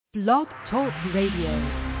Blog Talk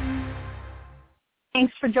Radio.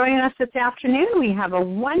 Thanks for joining us this afternoon. We have a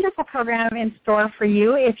wonderful program in store for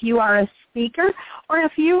you if you are a speaker or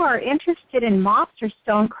if you are interested in MOPS or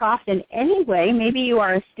Stonecroft in any way. Maybe you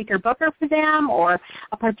are a speaker booker for them or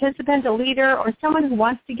a participant, a leader, or someone who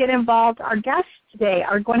wants to get involved. Our guests today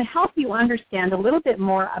are going to help you understand a little bit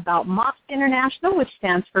more about MOPS International, which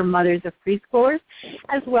stands for Mothers of Preschoolers,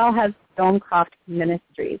 as well as Stonecroft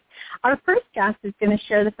Ministries. Our first guest is going to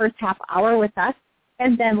share the first half hour with us,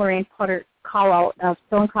 and then Lorraine Call-out of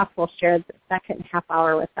Stonecroft will share the second half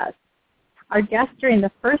hour with us. Our guest during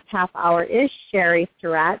the first half hour is Sherry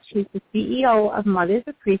Surratt. She's the CEO of Mothers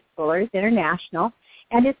of Preschoolers International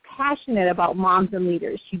and is passionate about moms and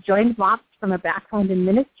leaders. She joined MOPS from a background in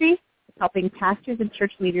ministry, helping pastors and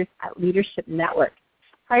church leaders at Leadership Network.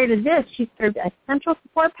 Prior to this, she served as central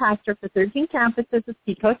support pastor for 13 campuses of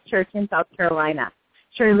Seacoast Church in South Carolina.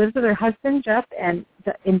 Sherry lives with her husband, Jeff, and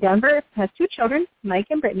in Denver, has 2 children, Mike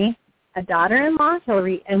and Brittany, a daughter-in-law,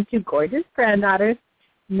 Hillary, and 2 gorgeous granddaughters,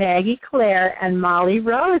 Maggie Claire and Molly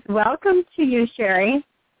Rose. Welcome to you, Sherry.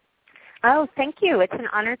 Oh, thank you. It's an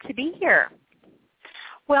honor to be here.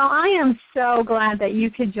 Well, I am so glad that you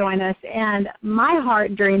could join us, and my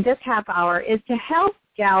heart during this half hour is to help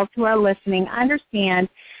gals who are listening understand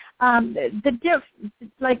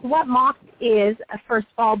what MOPS is, first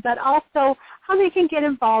of all, but also how they can get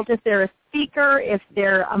involved if they're a speaker, if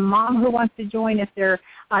they're a mom who wants to join, if they're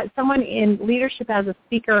someone in leadership as a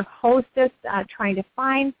speaker hostess trying to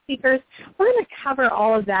find speakers. We're going to cover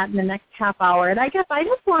all of that in the next half hour. And I guess I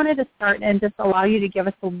just wanted to start and just allow you to give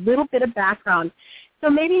us a little bit of background. So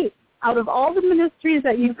maybe out of all the ministries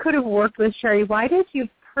that you could have worked with, Sherry, why did you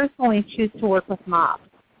personally choose to work with MOPS?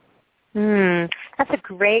 That's a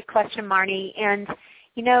great question, Marnie. And,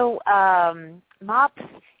 MOPS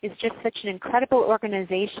is just such an incredible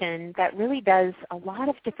organization that really does a lot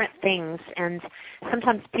of different things, and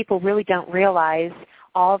sometimes people really don't realize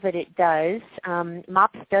all that it does.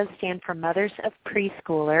 MOPS does stand for Mothers of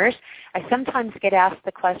Preschoolers. I sometimes get asked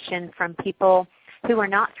the question from people who are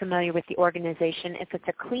not familiar with the organization if it's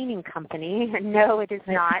a cleaning company. No, it is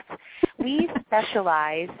not. We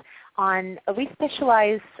specialize on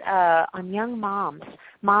young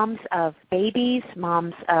moms of babies,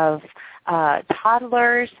 moms of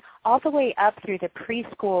toddlers, all the way up through the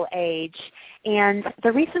preschool age. And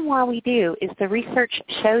the reason why we do is the research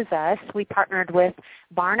shows us, we partnered with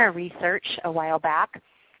Barna Research a while back,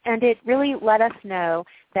 and it really let us know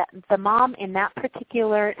that the mom in that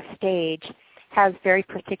particular stage has very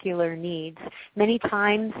particular needs. Many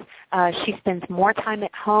times she spends more time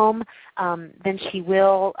at home than she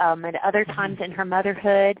will at other times in her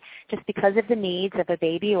motherhood just because of the needs of a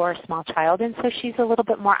baby or a small child, and so she's a little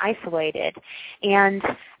bit more isolated. And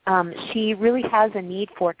she really has a need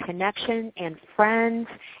for connection and friends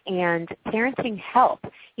and parenting help,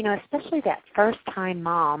 especially that first-time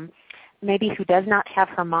mom, maybe who does not have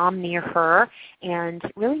her mom near her and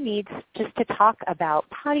really needs just to talk about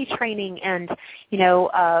potty training and,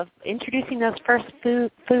 introducing those first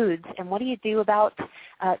foods and what do you do about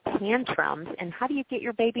tantrums and how do you get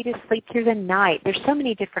your baby to sleep through the night. There's so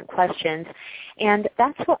many different questions, and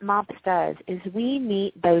that's what MOPS does, is we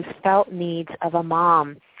meet those felt needs of a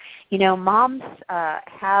mom. Moms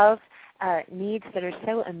have needs that are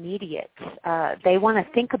so immediate. They want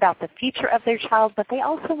to think about the future of their child, but they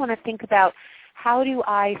also want to think about how do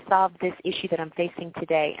I solve this issue that I'm facing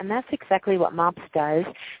today? And that's exactly what MOPS does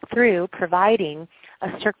through providing a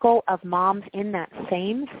circle of moms in that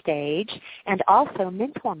same stage and also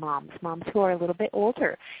mentor moms who are a little bit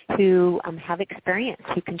older, who have experience,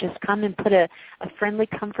 who can just come and put a friendly,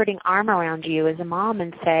 comforting arm around you as a mom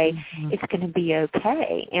and say, it's going to be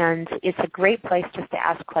okay. And it's a great place just to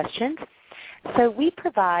ask questions. So we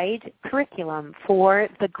provide curriculum for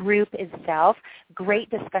the group itself, great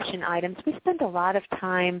discussion items. We spend a lot of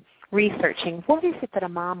time researching what is it that a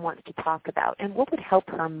mom wants to talk about and what would help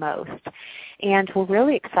her most. And we're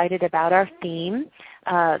really excited about our theme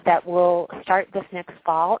that will start this next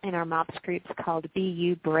fall in our MOPS groups called Be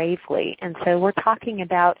You Bravely. And so we're talking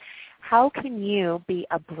about how can you be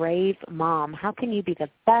a brave mom? How can you be the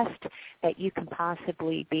best that you can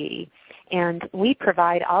possibly be? And we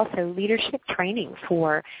provide also leadership training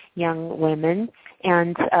for young women,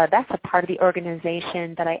 and that's a part of the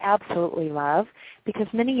organization that I absolutely love because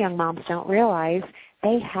many young moms don't realize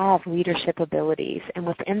they have leadership abilities, and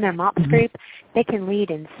within their MOPS group, they can lead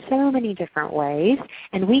in so many different ways,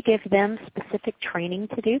 and we give them specific training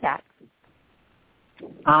to do that.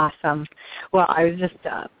 Awesome. Well, I was just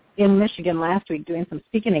in Michigan last week doing some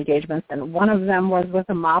speaking engagements, and one of them was with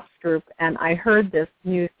a MOPS group, and I heard this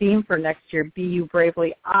new theme for next year, Be You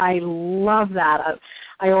Bravely. I love that.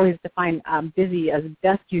 I always define busy as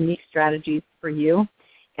best unique strategies for you,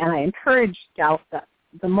 and I encourage gals that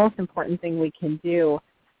the most important thing we can do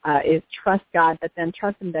is trust God, but then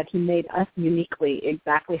trust Him that He made us uniquely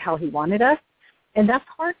exactly how He wanted us. And that's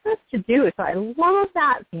hard for us to do. So I love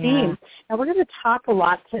that theme. Now, we're going to talk a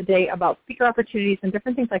lot today about speaker opportunities and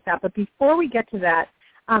different things like that. But before we get to that,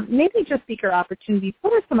 maybe just speaker opportunities,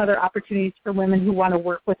 what are some other opportunities for women who want to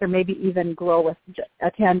work with or maybe even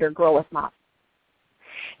attend or grow with MOPS?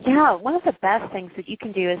 Yeah, one of the best things that you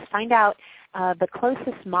can do is find out the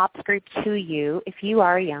closest MOPS group to you if you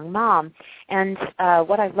are a young mom. And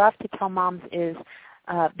what I love to tell moms is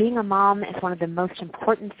being a mom is one of the most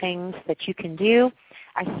important things that you can do.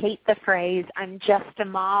 I hate the phrase, I'm just a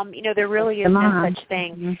mom. You know, there really is no such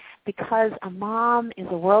thing because a mom is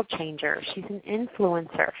a world changer. She's an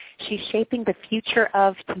influencer. She's shaping the future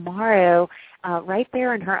of tomorrow right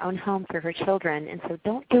there in her own home for her children. And so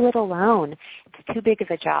don't do it alone. It's too big of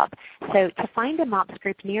a job. So to find a MOPS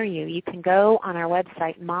group near you, you can go on our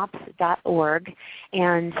website, mops.org,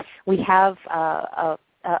 and we have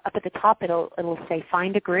up at the top, it'll say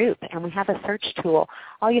find a group, and we have a search tool.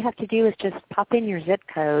 All you have to do is just pop in your zip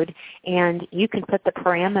code, and you can put the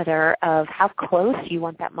parameter of how close you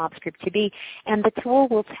want that MOPS group to be, and the tool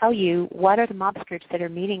will tell you what are the MOPS groups that are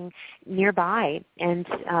meeting nearby. And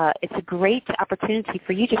it's a great opportunity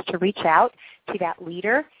for you just to reach out to that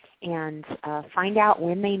leader and find out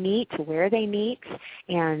when they meet, where they meet,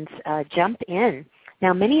 and jump in.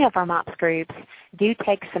 Now, many of our MOPS groups do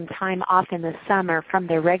take some time off in the summer from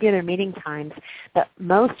their regular meeting times, but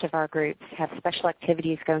most of our groups have special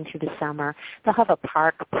activities going through the summer. They'll have a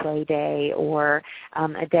park play day or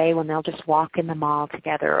a day when they'll just walk in the mall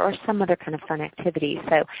together or some other kind of fun activity.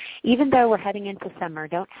 So even though we're heading into summer,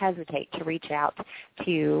 don't hesitate to reach out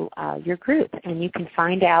to your group, and you can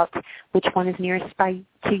find out which one is nearest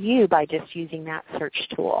to you by just using that search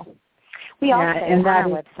tool. We also, and that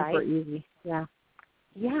on our is website, super easy.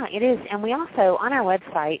 Yeah, it is. And we also, on our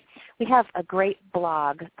website, we have a great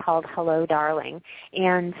blog called Hello Darling.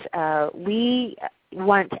 And we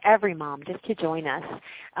want every mom just to join us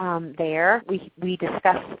there. We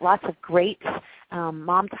discuss lots of great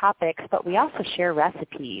mom topics, but we also share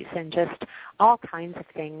recipes and just all kinds of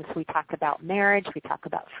things. We talk about marriage. We talk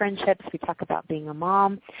about friendships. We talk about being a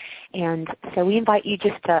mom. And so we invite you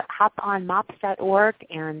just to hop on mops.org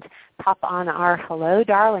and pop on our Hello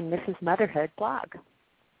Darling, This is Motherhood blog.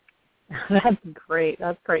 That's great.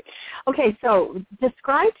 That's great. Okay, so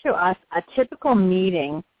describe to us a typical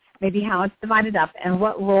meeting, maybe how it's divided up, and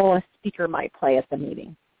what role a speaker might play at the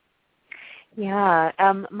meeting. Yeah,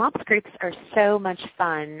 MOPS groups are so much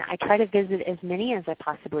fun. I try to visit as many as I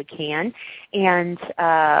possibly can, and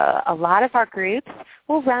a lot of our groups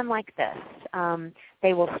will run like this.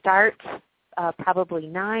 They will start probably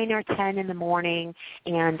 9 or 10 in the morning,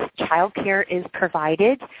 and child care is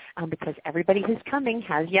provided because everybody who's coming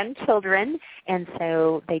has young children, and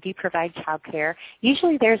so they do provide child care.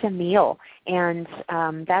 Usually there's a meal, and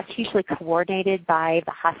that's usually coordinated by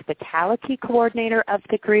the hospitality coordinator of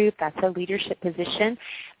the group. That's a leadership position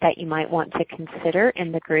that you might want to consider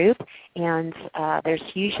in the group, and there's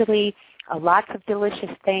usually lots of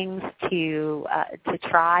delicious things to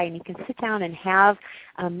try, and you can sit down and have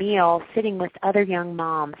a meal sitting with other young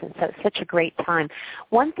moms, and so it's such a great time.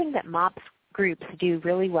 One thing that MOPS groups do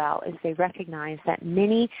really well is they recognize that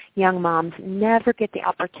many young moms never get the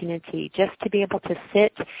opportunity just to be able to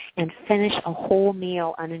sit and finish a whole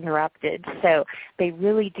meal uninterrupted, so they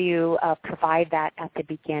really do provide that at the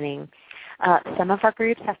beginning. Some of our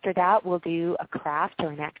groups after that will do a craft or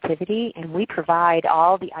an activity, and we provide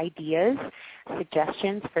all the ideas,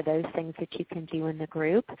 suggestions for those things that you can do in the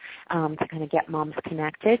group to kind of get moms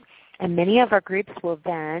connected. And many of our groups will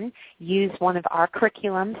then use one of our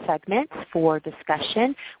curriculum segments for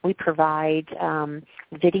discussion. We provide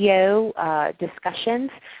video discussions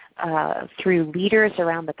through leaders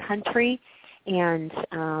around the country. And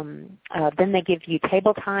then they give you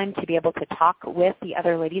table time to be able to talk with the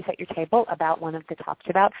other ladies at your table about one of the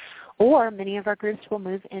topics about, or many of our groups will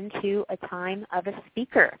move into a time of a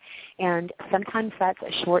speaker. And sometimes that's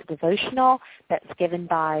a short devotional that's given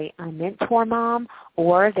by a mentor mom,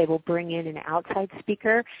 or they will bring in an outside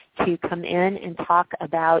speaker to come in and talk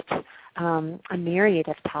about a myriad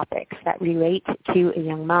of topics that relate to a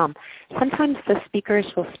young mom. Sometimes the speakers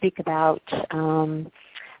will speak about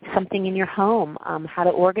something in your home, how to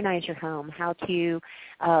organize your home, how to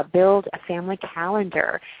build a family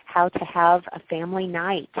calendar, how to have a family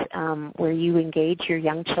night where you engage your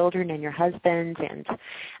young children and your husband,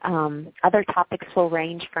 and other topics will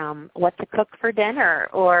range from what to cook for dinner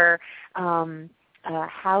or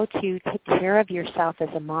how to take care of yourself as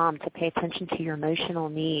a mom, to pay attention to your emotional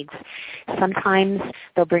needs. Sometimes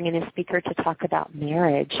they'll bring in a speaker to talk about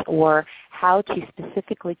marriage or how to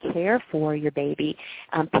specifically care for your baby.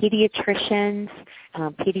 Pediatricians,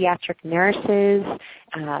 pediatric nurses,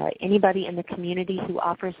 anybody in the community who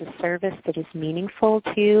offers a service that is meaningful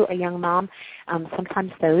to a young mom,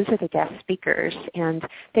 sometimes those are the guest speakers. And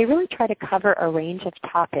they really try to cover a range of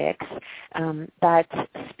topics that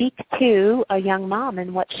speak to a young mom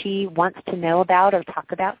and what she wants to know about or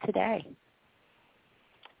talk about today.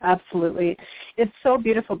 Absolutely. It's so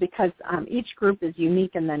beautiful because each group is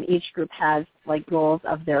unique, and then each group has like goals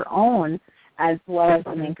of their own as well as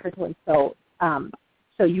the main curriculum. So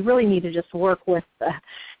you really need to just work with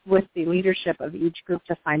the leadership of each group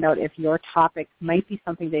to find out if your topic might be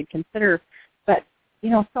something they'd consider. But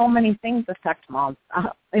so many things affect moms.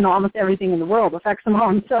 Almost everything in the world affects a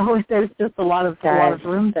mom. So there's just a lot of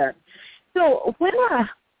room there. So when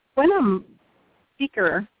a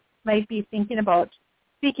speaker might be thinking about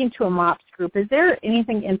speaking to a MOPS group, is there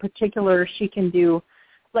anything in particular she can do?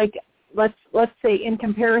 Like let's say in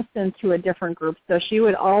comparison to a different group. So she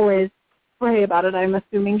would always pray about it. I'm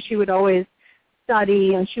assuming she would always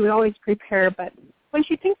study and she would always prepare. But when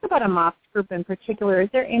she thinks about a MOPS group in particular, is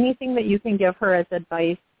there anything that you can give her as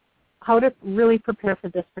advice how to really prepare for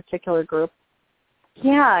this particular group?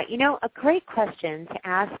 Yeah, a great question to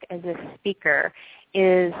ask as a speaker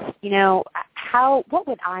is, what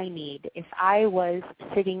would I need if I was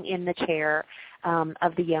sitting in the chair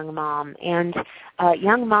of the young mom? And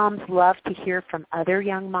young moms love to hear from other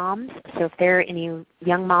young moms. So if there are any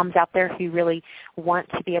young moms out there who really want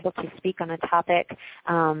to be able to speak on a topic,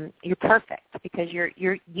 you're perfect because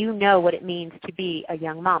you know what it means to be a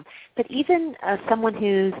young mom. But even someone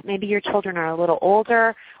who's maybe your children are a little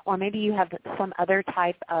older, or maybe you have some other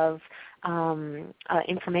type of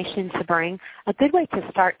information to bring, a good way to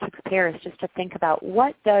start to prepare is just to think about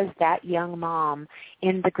what does that young mom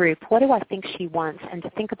in the group, what do I think she wants, and to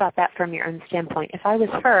think about that from your own standpoint. If I was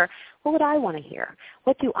her, what would I want to hear?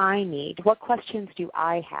 What do I need? What questions do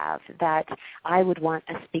I have that I would want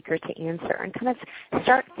a speaker to answer? And kind of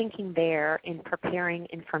start thinking there in preparing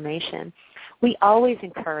information. We always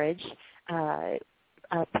encourage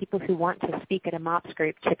people who want to speak at a MOPS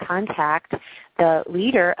group to contact the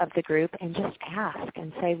leader of the group and just ask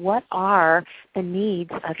and say, what are the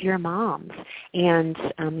needs of your moms? And,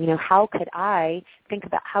 how could I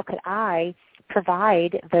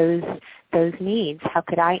provide those needs? How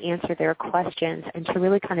could I answer their questions? And to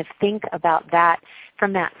really kind of think about that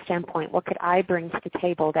from that standpoint. What could I bring to the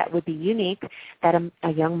table that would be unique that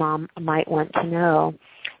a young mom might want to know?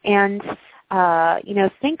 And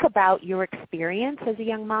think about your experience as a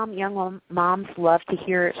young mom. Young moms love to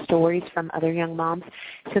hear stories from other young moms.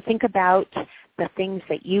 So think about the things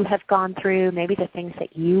that you have gone through, maybe the things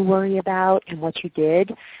that you worry about and what you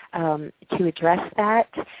did to address that,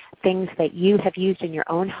 things that you have used in your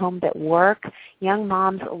own home that work. Young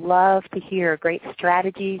moms love to hear great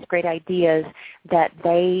strategies, great ideas that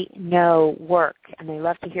they know work, and they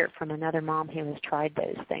love to hear it from another mom who has tried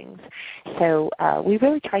those things. So we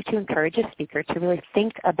really try to encourage a speaker to really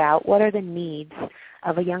think about what are the needs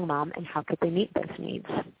of a young mom and how could they meet those needs.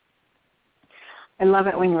 I love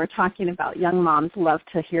it when you were talking about young moms love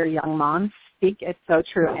to hear young moms speak. It's so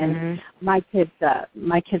true. And our kids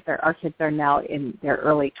are now in their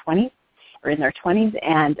early 20s or in their 20s,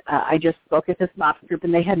 and I just spoke at this MOPS group,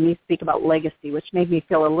 and they had me speak about legacy, which made me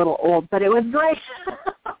feel a little old, but it was great.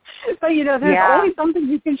 But, there's always something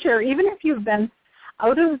you can share. Even if you've been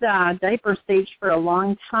out of the diaper stage for a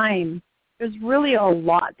long time, there's really a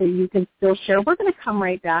lot that you can still share. We're going to come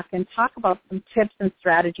right back and talk about some tips and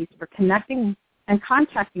strategies for connecting and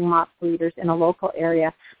contacting MOPS leaders in a local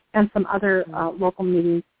area and some other local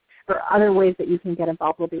meetings or other ways that you can get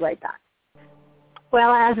involved. We'll be right back.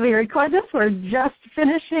 Well, as we record this, we're just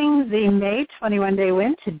finishing the May 21-day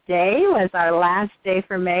win. Today was our last day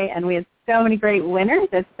for May, and we had so many great winners.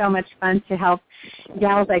 It's so much fun to help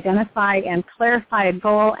gals identify and clarify a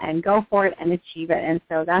goal and go for it and achieve it. And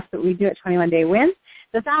so that's what we do at 21-day wins.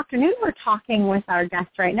 This afternoon, we're talking with our guest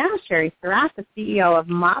right now, Sherry Surratt, the CEO of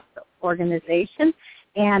MOPS organization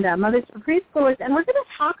and Mothers for Preschoolers. And we're going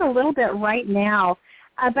to talk a little bit right now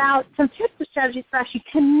about some tips and strategies for actually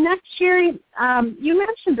connect. Sherry, you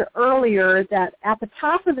mentioned earlier that at the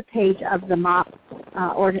top of the page of the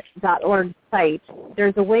MOPS.org site,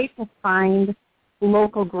 there's a way to find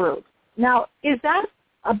local groups. Now, is that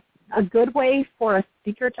a good way for a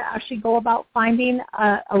speaker to actually go about finding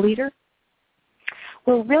a leader?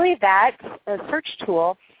 Well, really that search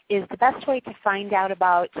tool is the best way to find out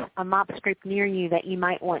about a MOPS group near you that you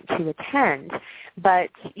might want to attend. But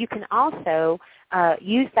you can also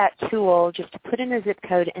use that tool just to put in a zip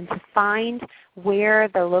code and to find where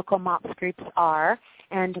the local MOPS groups are.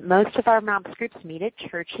 And most of our MOPS groups meet at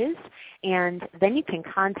churches, and then you can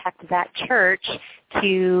contact that church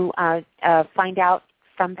to find out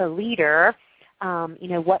from the leader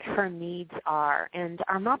what her needs are. And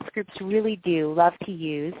our MOPS groups really do love to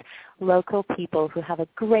use local people who have a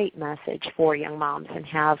great message for young moms and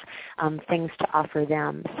have things to offer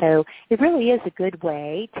them. So it really is a good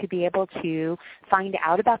way to be able to find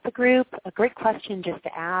out about the group. A great question just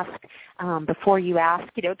to ask before you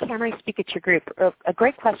ask, can I speak at your group? A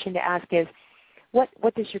great question to ask is,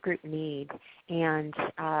 what does your group need, and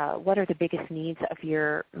what are the biggest needs of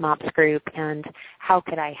your MOPS group, and how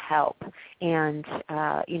could I help? And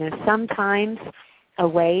sometimes a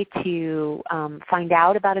way to find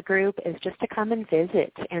out about a group is just to come and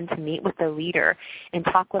visit and to meet with the leader and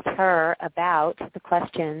talk with her about the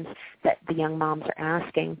questions that the young moms are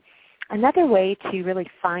asking. Another way to really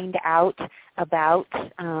find out about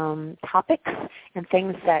topics and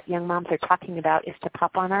things that young moms are talking about is to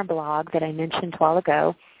pop on our blog that I mentioned a while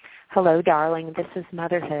ago. Hello, darling, this is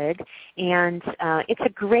motherhood. And it's a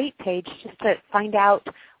great page just to find out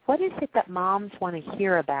what is it that moms want to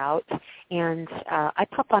hear about. And I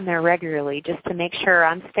pop on there regularly just to make sure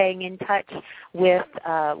I'm staying in touch with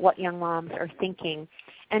what young moms are thinking.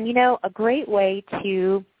 And, a great way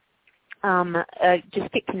to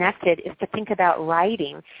just get connected is to think about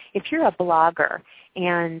writing. If you're a blogger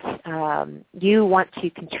and you want to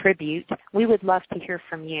contribute, we would love to hear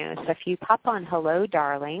from you. So if you pop on Hello,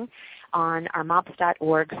 Darling on our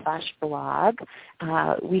mops.org/blog,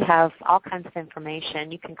 we have all kinds of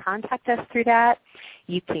information. You can contact us through that.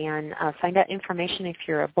 You can find out information if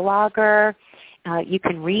you're a blogger. You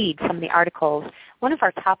can read some of the articles. One of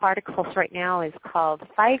our top articles right now is called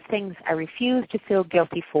 5 Things I Refuse to Feel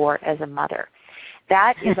Guilty For as a Mother.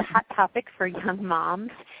 That is a hot topic for young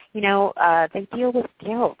moms. They deal with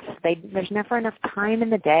guilt. There's never enough time in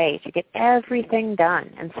the day to get everything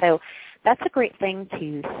done. And so that's a great thing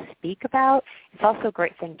to speak about. It's also a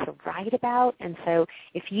great thing to write about. And so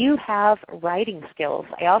if you have writing skills,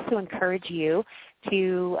 I also encourage you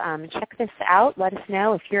to check this out. Let us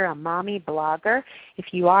know if you're a mommy blogger.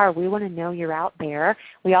 If you are, we want to know you're out there.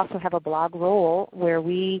 We also have a blog roll where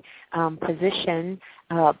we position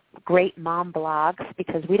great mom blogs,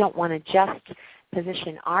 because we don't want to just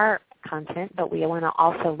position our content, but we want to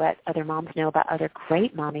also let other moms know about other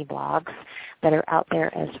great mommy blogs that are out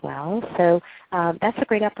there as well. So that's a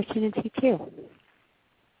great opportunity too.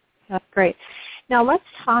 That's great. Now let's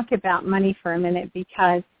talk about money for a minute,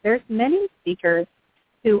 because there's many speakers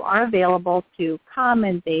who are available to come,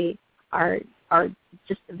 and they are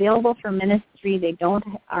just available for ministry. They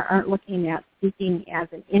aren't looking at speaking as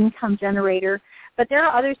an income generator, but there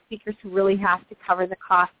are other speakers who really have to cover the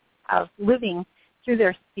cost of living through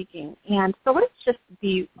their speaking. And so let's just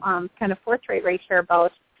be kind of forthright right here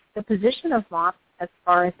about the position of MOPS as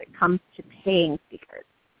far as it comes to paying speakers.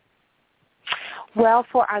 Well,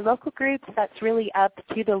 for our local groups, that's really up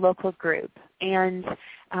to the local group. And,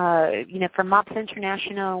 for MOPS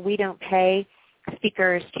International, we don't pay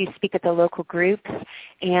speakers to speak at the local groups.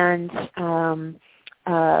 And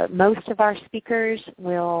most of our speakers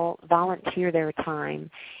will volunteer their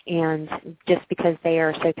time, and just because they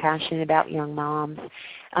are so passionate about young moms.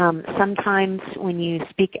 Sometimes when you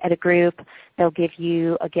speak at a group, they'll give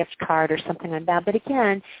you a gift card or something like that. But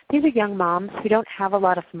again, these are young moms who don't have a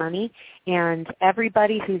lot of money, and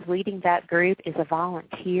everybody who's leading that group is a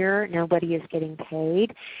volunteer. Nobody is getting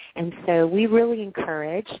paid. And so we really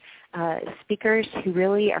encourage speakers who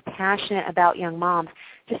really are passionate about young moms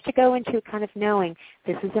just to go into kind of knowing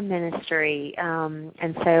this is a ministry.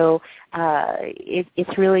 And so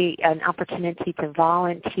it's really an opportunity to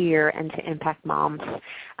volunteer and to impact moms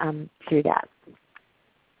through that.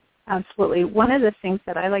 Absolutely. One of the things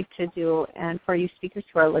that I like to do, and for you speakers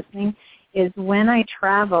who are listening, is when I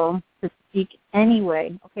travel to speak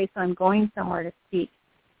anyway, okay, so I'm going somewhere to speak,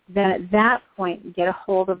 then at that point get a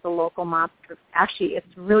hold of the local MOPS group. Actually, it's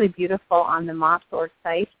really beautiful on the MOPS.org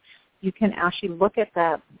site. You can actually look at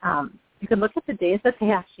the days that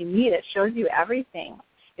they actually meet. It shows you everything.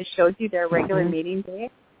 It shows you their regular meeting days.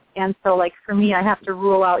 And so, like, for me, I have to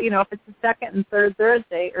rule out, if it's the second and third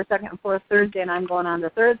Thursday or second and fourth Thursday and I'm going on the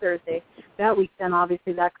third Thursday that week, then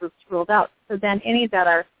obviously that group's ruled out. So then any that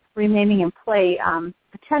are remaining in play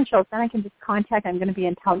potentials, then I can just contact. I'm going to be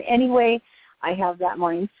in town anyway. I have that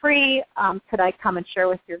morning free. Could I come and share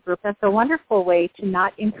with your group? That's a wonderful way to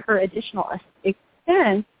not incur additional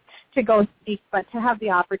expense to go speak, but to have the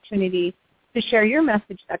opportunity to share your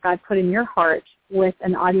message that God put in your heart with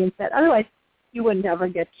an audience that otherwise you wouldn't ever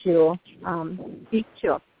get to speak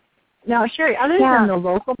to. Now, Sherry, other than the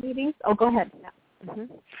local meetings, go ahead.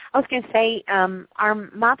 Mm-hmm. I was going to say our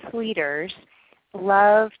MOPS leaders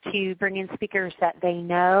love to bring in speakers that they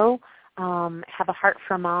know have a heart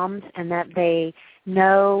for moms and that they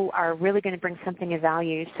know are really going to bring something of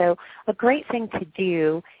value. So a great thing to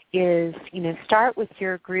do is, start with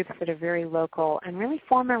your groups that are very local and really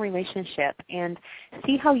form a relationship and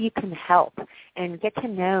see how you can help and get to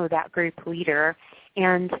know that group leader.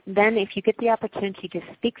 And then if you get the opportunity to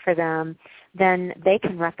speak for them, then they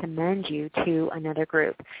can recommend you to another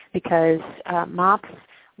group because MOPS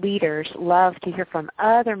leaders love to hear from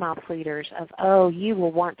other MOPS leaders of, you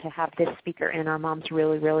will want to have this speaker, and our moms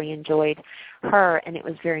really, really enjoyed her, and it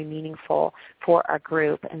was very meaningful for our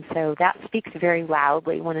group. And so that speaks very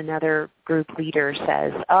loudly when another group leader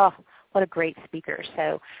says, what a great speaker.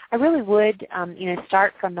 So I really would,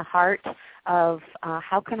 start from the heart of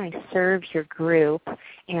how can I serve your group,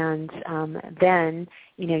 and then,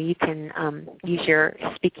 you can use your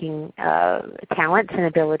speaking talents and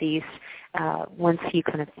abilities once you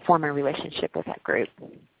kind of form a relationship with that group.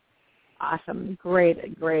 Awesome. Great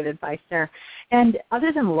advice there. And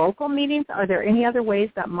other than local meetings, are there any other ways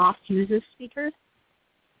that MOPS uses speakers?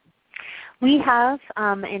 We have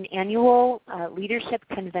an annual leadership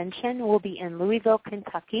convention. We'll be in Louisville,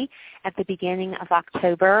 Kentucky at the beginning of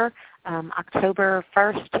October, October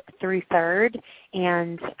 1st through 3rd.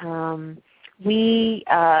 And we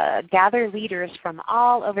gather leaders from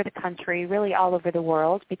all over the country, really all over the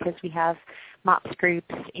world, because we have MOPS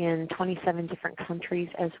groups in 27 different countries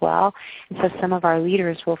as well. And so some of our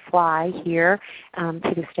leaders will fly here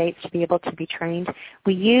to the States to be able to be trained.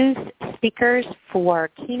 We use speakers for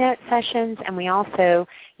keynote sessions, and we also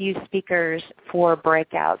use speakers for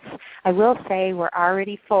breakouts. I will say we're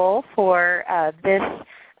already full for this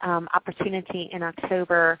opportunity in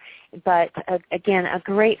October, but again, a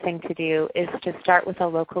great thing to do is to start with a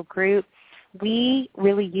local group. We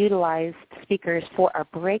really utilize speakers for our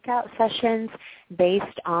breakout sessions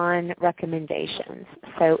based on recommendations.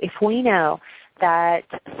 So if we know that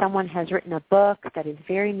someone has written a book that is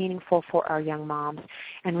very meaningful for our young moms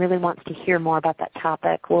and really wants to hear more about that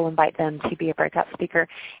topic, we'll invite them to be a breakout speaker.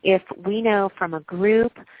 If we know from a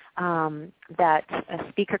group that a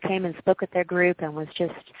speaker came and spoke at their group and was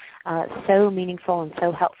just so meaningful and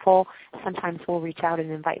so helpful, sometimes we'll reach out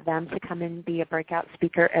and invite them to come and be a breakout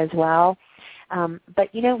speaker as well. But,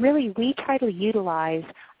 really we try to utilize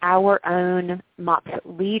our own MOPS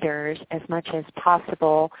leaders as much as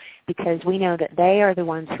possible because we know that they are the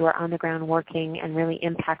ones who are on the ground working and really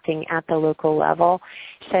impacting at the local level.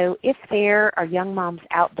 So if there are young moms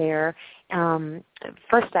out there,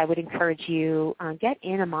 first I would encourage you, get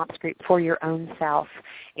in a MOPS group for your own self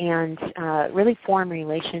and really form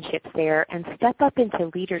relationships there and step up into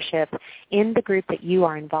leadership in the group that you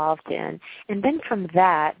are involved in. And then from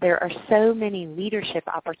that, there are so many leadership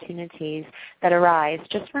opportunities that arise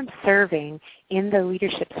just from serving in the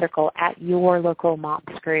leadership circle at your local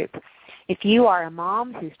MOPS group. If you are a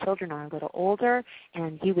mom whose children are a little older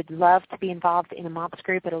and you would love to be involved in a MOPS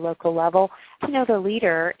group at a local level, to know the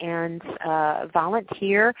leader and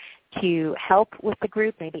volunteer to help with the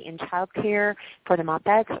group, maybe in child care for the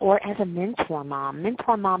mopettes or as a mentor mom.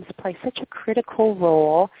 Mentor moms play such a critical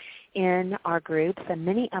role in our groups, and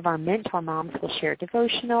many of our mentor moms will share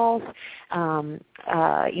devotionals,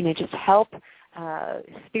 just help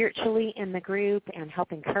spiritually in the group and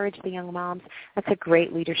help encourage the young moms. That's a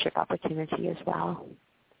great leadership opportunity as well.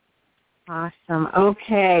 Awesome.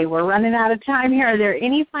 Okay, we're running out of time here. Are there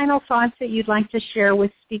any final thoughts that you'd like to share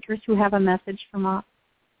with speakers who have a message from us?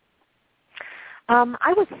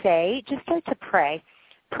 I would say just start to pray.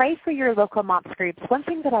 Pray for your local MOPS groups. One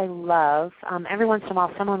thing that I love, every once in a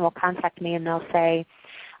while someone will contact me and they'll say,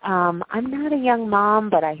 I'm not a young mom,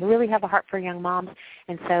 but I really have a heart for young moms,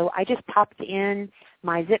 and so I just popped in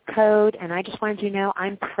my zip code, and I just wanted you to know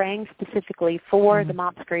I'm praying specifically for the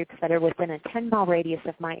MOPS groups that are within a 10-mile radius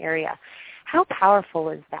of my area. How powerful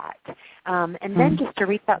is that? And then just to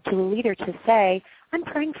reach out to a leader to say, I'm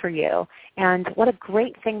praying for you, and what a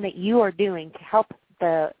great thing that you are doing to help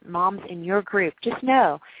the moms in your group. Just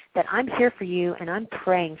know that I'm here for you, and I'm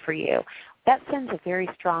praying for you. That sends a very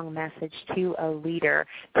strong message to a leader.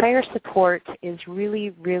 Prayer support is really,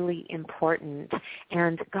 really important,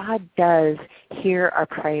 and God does hear our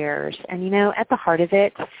prayers. And, at the heart of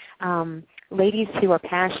it, ladies who are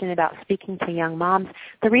passionate about speaking to young moms,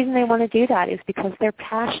 the reason they want to do that is because they're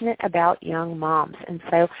passionate about young moms. And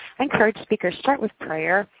so I encourage speakers, start with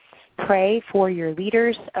prayer. Pray for your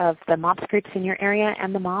leaders of the MOPS groups in your area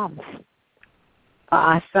and the moms.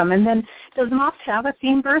 Awesome. And then does MOPS have a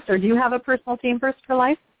theme verse, or do you have a personal theme verse for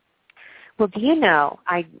life? Well, do you know,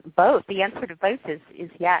 both. The answer to both is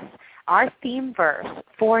yes. Our theme verse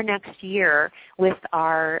for next year with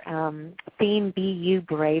our theme, Be You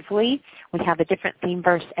Bravely, we have a different theme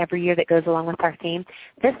verse every year that goes along with our theme.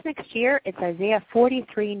 This next year, it's Isaiah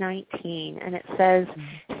 43:19, and it says,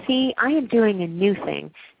 See, I am doing a new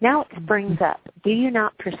thing. Now it springs up. Do you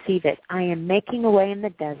not perceive it? I am making a way in the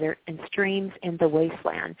desert and streams in the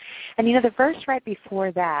wasteland. And you know, the verse right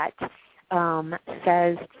before that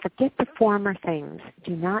says, forget the former things.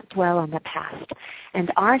 Do not dwell on the past. And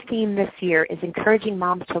our theme this year is encouraging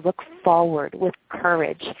moms to look forward with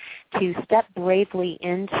courage, to step bravely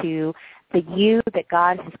into the you that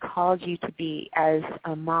God has called you to be as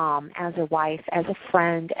a mom, as a wife, as a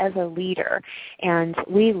friend, as a leader. And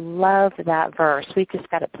we love that verse. We've just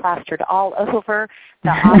got it plastered all over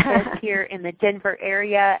the office here in the Denver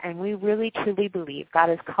area, and we really, truly believe God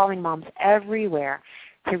is calling moms everywhere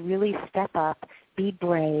to really step up, be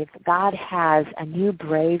brave. God has a new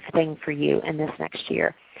brave thing for you in this next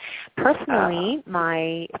year. Personally,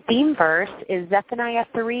 my theme verse is Zephaniah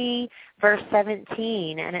 3, verse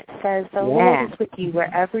 17, and it says, The Lord is with you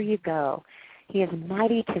wherever you go. He is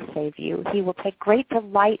mighty to save you. He will take great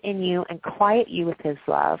delight in you and quiet you with his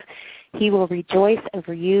love. He will rejoice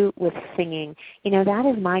over you with singing. You know, that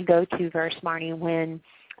is my go-to verse, Marnie, when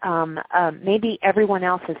maybe everyone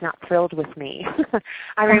else is not thrilled with me.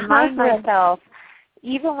 I remind myself,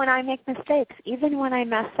 even when I make mistakes, even when I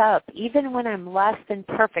mess up, even when I'm less than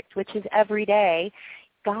perfect, which is every day,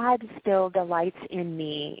 God still delights in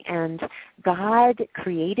me, and God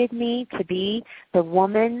created me to be the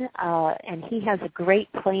woman, and he has a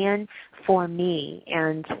great plan for me,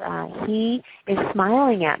 and he is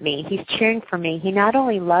smiling at me. He's cheering for me. He not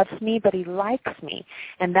only loves me, but he likes me,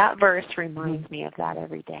 and that verse reminds me of that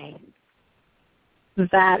every day.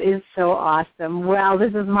 That is so awesome. Well,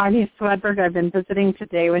 this is Marnie Swedberg. I've been visiting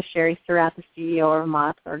today with Sherry Surratt, the CEO of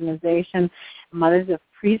MOPS Organization, Mothers of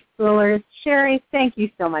Preschoolers. Sherry, thank you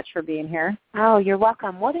so much for being here. Oh, you're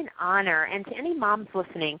welcome. What an honor. And to any moms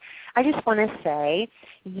listening, I just want to say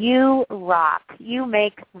you rock. You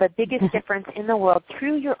make the biggest difference in the world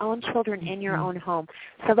through your own children in your own home.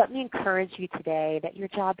 So let me encourage you today that your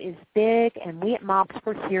job is big, and we at MOPS,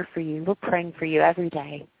 we're here for you. We're praying for you every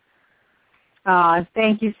day.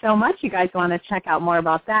 Thank you so much. You guys want to check out more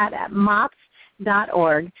about that at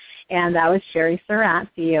MOPS.org. And that was Sherry Surratt,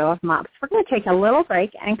 CEO of MOPS. We're going to take a little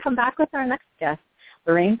break and come back with our next guest,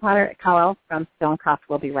 Lorraine Potter-Cowell from Stonecroft.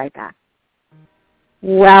 We'll be right back.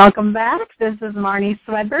 Welcome back. This is Marnie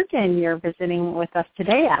Swedberg, and you're visiting with us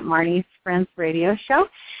today at Marnie's Friends Radio Show.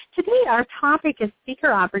 Today our topic is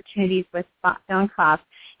speaker opportunities with Stonecroft.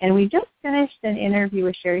 And we just finished an interview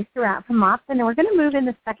with Sherry Surratt from MOPS, and we're going to move in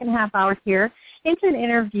the second half hour here into an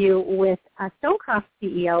interview with Stonecroft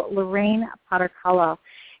CEO Lorraine Potter-Cowell.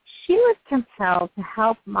 She was compelled to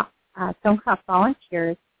help Stonecroft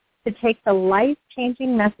volunteers to take the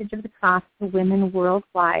life-changing message of the cross to women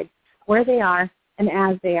worldwide, where they are and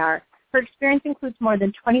as they are. Her experience includes more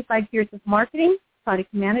than 25 years of marketing,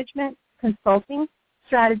 product management, consulting,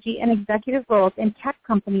 strategy, and executive roles in tech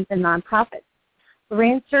companies and nonprofits.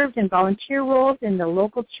 Lorraine served in volunteer roles in the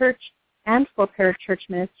local church and for parachurch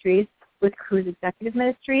ministries with Cruise Executive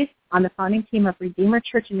Ministries, on the founding team of Redeemer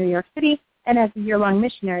Church in New York City, and as a year-long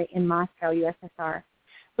missionary in Moscow, USSR.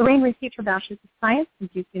 Lorraine received her Bachelor's of Science from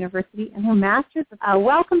Duke University and her Master's.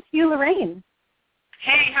 Welcome to you, Lorraine.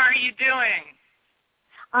 Hey, how are you doing?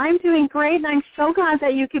 I'm doing great, and I'm so glad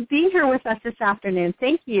that you could be here with us this afternoon.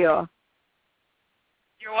 Thank you.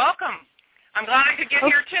 You're welcome. I'm glad I could get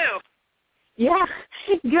here, too. Yeah,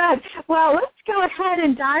 good. Well, let's go ahead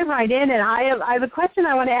and dive right in. And I have a question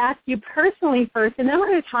I want to ask you personally first, and then we're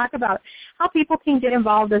going to talk about how people can get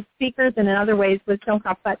involved as speakers and in other ways with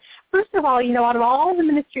Stonecroft. But first of all, you know, out of all the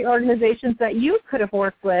ministry organizations that you could have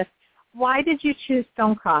worked with, why did you choose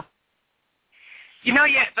Stonecroft? You know,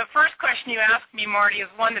 the first question you asked me, Marty, is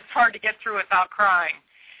one that's hard to get through without crying.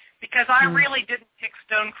 Because I really didn't pick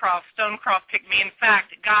Stonecroft. Stonecroft picked me. In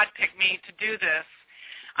fact, God picked me to do this.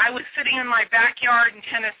 I was sitting in my backyard in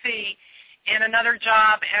Tennessee in another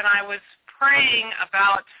job, and I was praying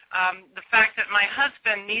about the fact that my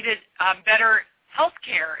husband needed better health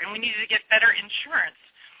care, and we needed to get better insurance.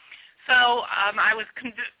 So I was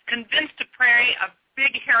convinced to pray a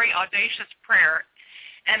big, hairy, audacious prayer,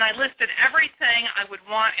 and I listed everything I would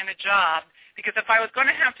want in a job because if I was going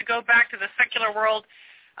to have to go back to the secular world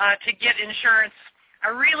to get insurance, I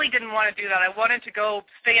really didn't want to do that. I wanted to go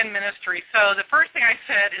stay in ministry. So the first thing I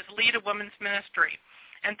said is lead a women's ministry.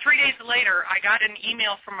 And 3 days later, I got an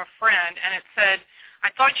email from a friend, and it said, I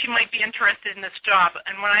thought you might be interested in this job.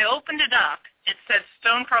 And when I opened it up, it said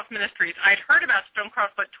Stonecroft Ministries. I'd heard about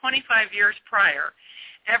Stonecroft about 25 years prior.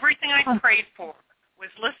 Everything I prayed for was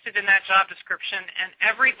listed in that job description, and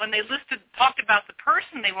when they talked about the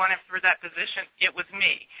person they wanted for that position, it was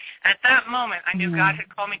me. At that moment, I knew God had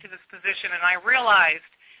called me to this position, and I realized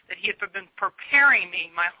that he had been preparing me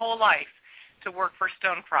my whole life to work for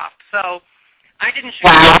Stonecroft. So I didn't share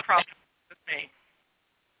Stonecroft with me.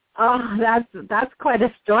 Oh, that's quite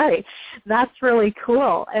a story. That's really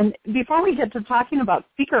cool. And before we get to talking about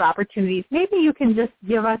speaker opportunities, maybe you can just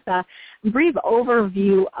give us a brief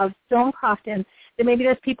overview of Stonecroft, and maybe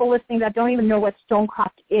there's people listening that don't even know what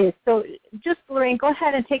Stonecroft is. So just, Lorraine, go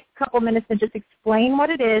ahead and take a couple minutes and just explain what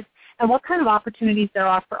it is and what kind of opportunities there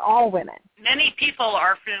are for all women. Many people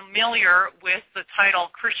are familiar with the title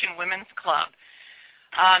Christian Women's Club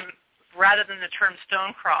rather than the term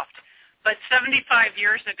Stonecroft. But 75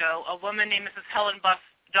 years ago, a woman named Mrs. Helen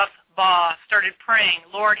Duff Baugh started praying,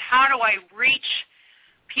 Lord, how do I reach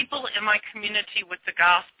people in my community with the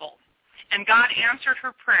gospel? And God answered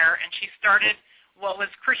her prayer, and she started what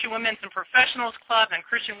was Christian Women's and Professionals Club and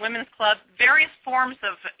Christian Women's Club, various forms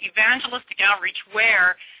of evangelistic outreach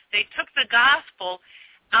where they took the gospel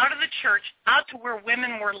out of the church, out to where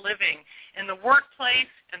women were living, in the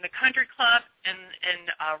workplace, in the country club, in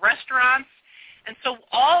restaurants. And so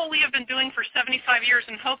all we have been doing for 75 years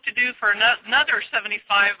and hope to do for another 75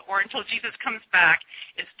 or until Jesus comes back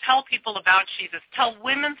is tell people about Jesus, tell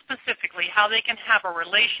women specifically how they can have a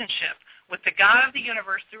relationship with the God of the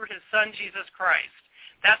universe through his son, Jesus Christ.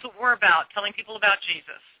 That's what we're about, telling people about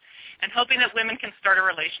Jesus and hoping that women can start a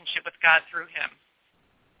relationship with God through him.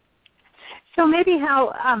 So maybe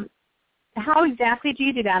how exactly do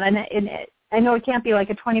you do that? And I know it can't be like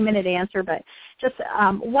a 20-minute answer, but just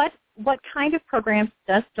what kind of programs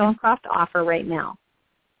does Stonecroft offer right now?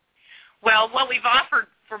 Well, what we've offered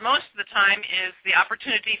for most of the time is the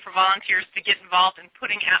opportunity for volunteers to get involved in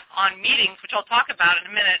putting on meetings, which I'll talk about in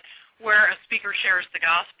a minute, where a speaker shares the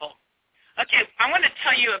gospel. Okay, I want to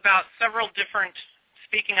tell you about several different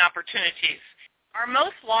speaking opportunities. Our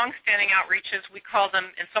most long-standing outreaches, we call them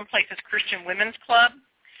in some places Christian Women's Club,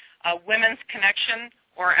 Women's Connection,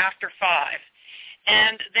 or After 5.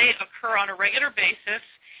 And they occur on a regular basis,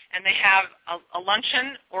 and they have a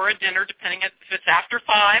luncheon or a dinner, depending if it's after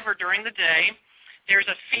 5 or during the day. There's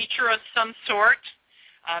a feature of some sort,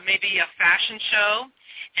 maybe a fashion show,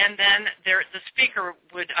 and then the speaker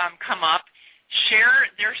would come up,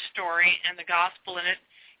 share their story and the gospel in it,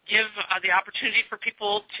 give the opportunity for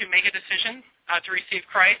people to make a decision to receive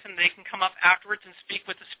Christ, and they can come up afterwards and speak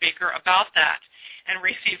with the speaker about that and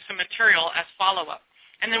receive some material as follow-up.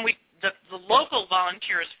 And then the local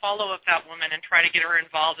volunteers follow up that woman and try to get her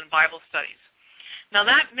involved in Bible studies. Now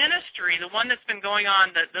that ministry, the one that's been going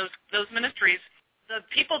on, those ministries, the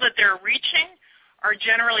people that they're reaching are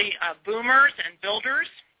generally boomers and builders.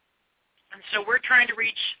 And so we're trying to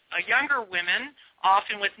reach younger women,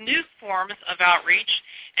 often with new forms of outreach.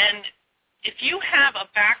 And if you have a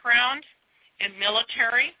background in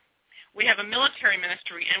military, we have a military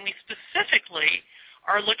ministry, and we specifically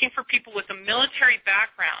are looking for people with a military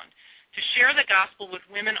background to share the gospel with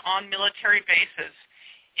women on military bases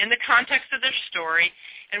in the context of their story.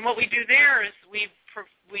 And what we do there is we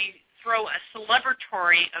throw a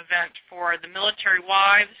celebratory event for the military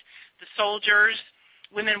wives, the soldiers,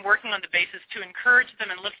 women working on the bases to encourage them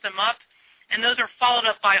and lift them up. And those are followed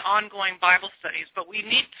up by ongoing Bible studies. But we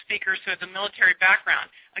need speakers who have a military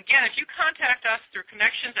background. Again, if you contact us through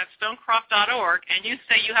connections@stonecroft.org and you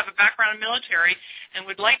say you have a background in military and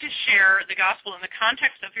would like to share the gospel in the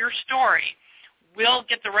context of your story, we'll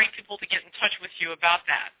get the right people to get in touch with you about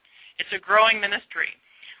that. It's a growing ministry.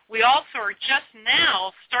 We also are just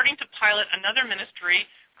now starting to pilot another ministry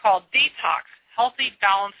called Detox, Healthy,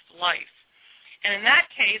 Balanced Life. And in that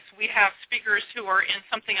case, we have speakers who are in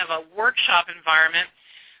something of a workshop environment,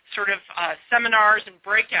 sort of seminars and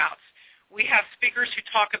breakouts. We have speakers who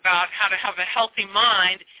talk about how to have a healthy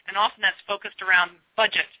mind, and often that's focused around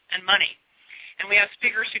budget and money. And we have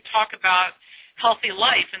speakers who talk about healthy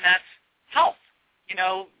life, and that's health,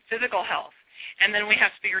 physical health. And then we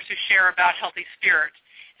have speakers who share about healthy spirit,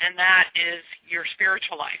 and that is your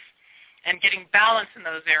spiritual life, and getting balance in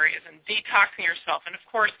those areas and detoxing yourself. And, of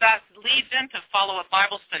course, that leads into follow-up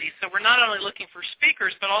Bible studies. So we're not only looking for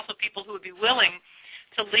speakers, but also people who would be willing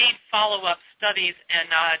to lead follow-up studies and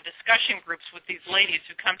discussion groups with these ladies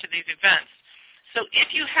who come to these events. So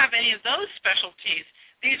if you have any of those specialties,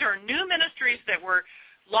 these are new ministries that we're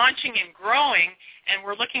launching and growing, and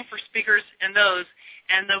we're looking for speakers in those.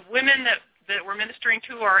 And the women that we're ministering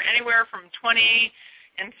to are anywhere from 20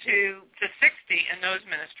 to 60 in those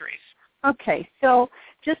ministries. Okay, so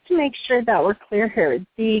just to make sure that we're clear here,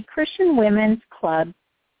 the Christian Women's Club,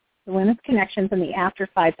 the Women's Connections, and the After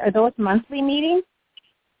Fives, are those monthly meetings?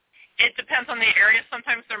 It depends on the area.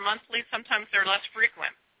 Sometimes they're monthly, sometimes they're less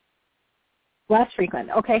frequent. Less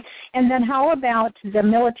frequent, okay. And then how about the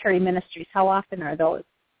military ministries? How often are those?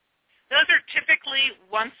 Those are typically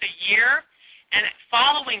once a year, and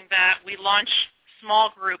following that, we launch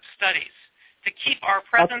small group studies to keep our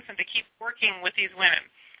presence and to keep working with these women.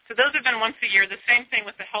 So those have been once a year. The same thing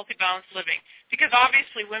with the Healthy Balanced Living, because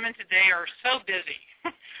obviously women today are so busy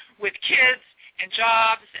with kids and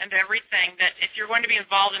jobs and everything that if you're going to be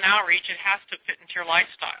involved in outreach, it has to fit into your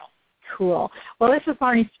lifestyle. Cool. Well, this is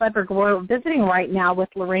Marnie Swedberg. We're visiting right now with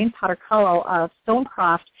Lorraine Potter-Cullo of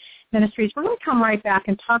Stonecroft Ministries. We're going to come right back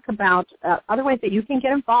and talk about other ways that you can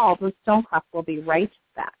get involved with Stonecroft. We'll be right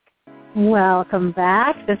back. Welcome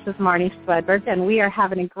back. This is Marnie Swedberg, and we are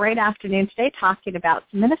having a great afternoon today talking about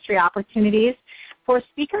ministry opportunities for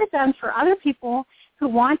speakers and for other people who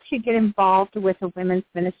want to get involved with a women's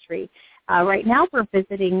ministry. Right now we're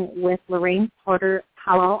visiting with Lorraine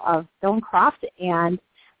Potter-Cullo of Stonecroft, and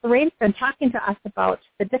Lorraine's been talking to us about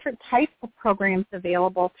the different types of programs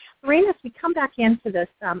available. Lorraine, as we come back into this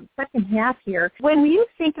second half here, when you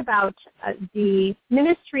think about the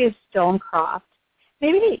ministry of Stonecroft,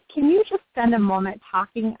 maybe can you just spend a moment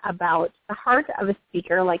talking about the heart of a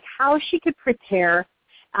speaker, like how she could prepare,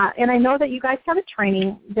 and I know that you guys have a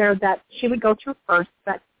training there that she would go through first,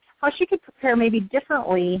 but how she could prepare maybe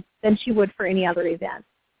differently than she would for any other event?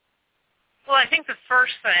 Well, I think the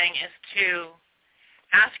first thing is to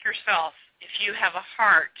ask yourself if you have a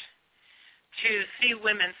heart to see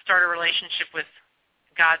women start a relationship with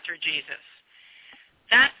God through Jesus.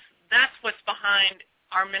 That's what's behind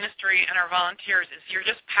our ministry and our volunteers, is you're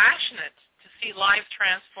just passionate to see lives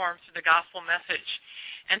transformed through the gospel message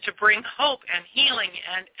and to bring hope and healing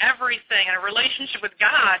and everything and a relationship with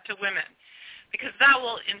God to women, because that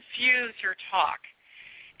will infuse your talk.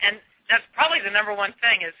 And that's probably the number one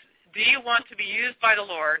thing is, do you want to be used by the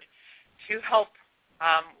Lord to help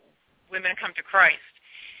women come to Christ?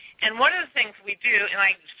 And one of the things we do, and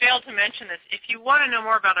I failed to mention this, if you want to know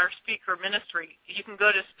more about our speaker ministry, you can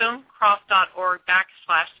go to stonecroft.org/.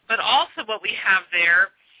 But also what we have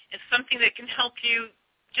there is something that can help you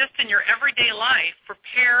just in your everyday life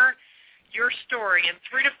prepare your story in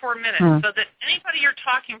 3 to 4 minutes so that anybody you're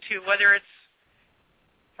talking to, whether it's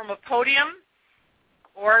from a podium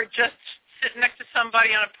or just sitting next to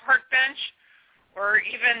somebody on a park bench or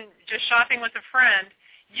even just shopping with a friend,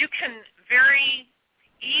 you can very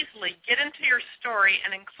easily get into your story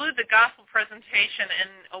and include the gospel presentation in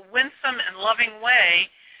a winsome and loving way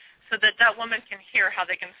so that that woman can hear how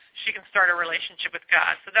she can start a relationship with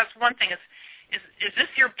God. So that's one thing, is this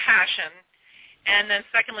your passion? And then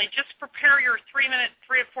secondly, just prepare your 3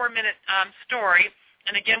 to 4 minute story.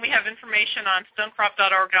 And again, we have information on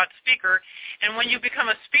stonecroft.org/speaker. And when you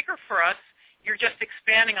become a speaker for us, you're just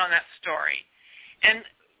expanding on that story. And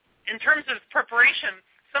in terms of preparation,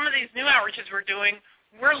 some of these new outreaches we're doing,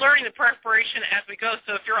 we're learning the preparation as we go.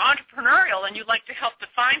 So if you're entrepreneurial and you'd like to help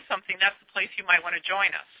define something, that's the place you might want to join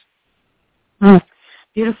us.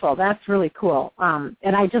 Beautiful. That's really cool.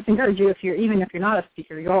 And I just encourage you, even if you're not a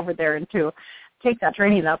speaker, you go over there and to take that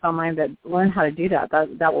training that's online, that learn how to do that.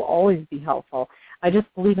 That will always be helpful. I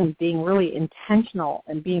just believe in being really intentional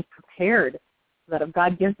and being prepared so that if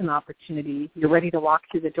God gives an opportunity, you're ready to walk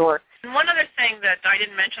through the door. And one other thing that I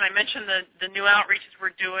didn't mention, I mentioned the new outreaches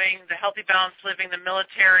we're doing, the Healthy Balanced Living, the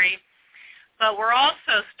military, but we're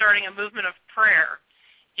also starting a movement of prayer.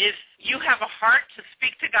 If you have a heart to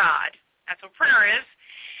speak to God, that's what prayer is,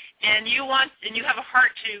 and you have a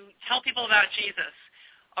heart to tell people about Jesus,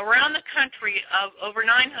 around the country, over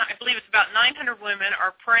 900, I believe it's about 900 women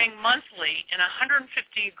are praying monthly in 150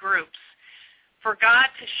 groups for God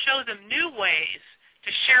to show them new ways to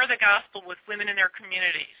share the gospel with women in their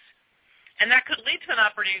communities. And that could lead to an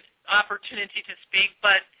opportunity to speak,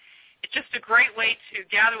 but it's just a great way to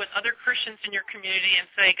gather with other Christians in your community and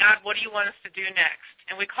say, God, what do you want us to do next?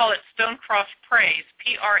 And we call it Stonecroft Praise,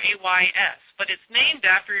 Prays, but it's named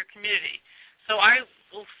after your community. So I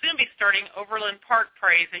will soon be starting Overland Park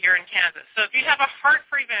Praise here in Kansas. So if you have a heart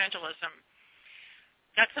for evangelism,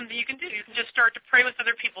 that's something you can do. You can just start to pray with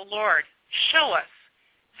other people. Lord, show us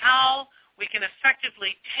how we can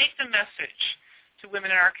effectively take the message to women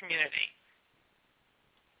in our community.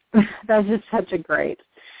 That's such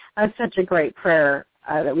a great prayer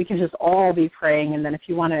that we can just all be praying. And then if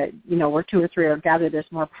you want to, where 2 or 3 are gathered,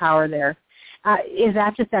 there's more power there. Is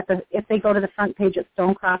that just if they go to the front page at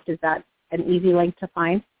Stonecroft, is that an easy link to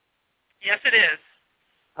find? Yes, it is.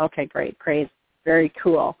 Okay, great. Very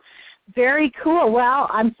cool. Very cool. Well,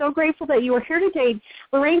 I'm so grateful that you were here today.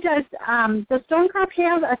 Lorraine, does Stonecroft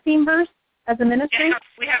have a theme verse as a ministry? Yeah,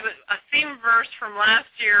 we have a theme verse from last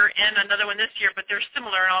year and another one this year, but they're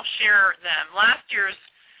similar, and I'll share them. Last year's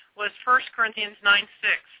was 1 Corinthians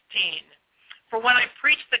 9:16. For when I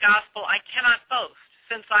preach the gospel, I cannot boast,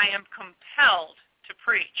 since I am compelled to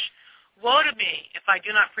preach. Woe to me if I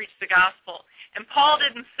do not preach the gospel. And Paul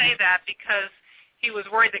didn't say that because he was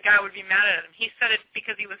worried that God would be mad at him. He said it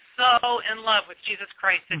because he was so in love with Jesus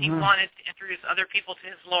Christ that he wanted to introduce other people to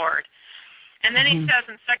his Lord. And then he says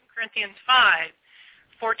in 2 Corinthians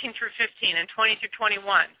 5:14 through 15 and 20 through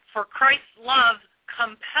 21, for Christ's love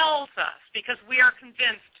compels us because we are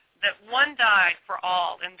convinced that one died for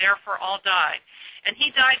all, and therefore all died. And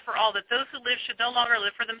he died for all, that those who live should no longer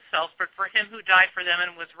live for themselves, but for him who died for them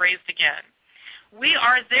and was raised again. We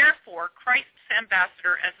are therefore Christ's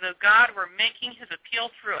ambassador, as though God were making his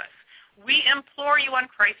appeal through us. We implore you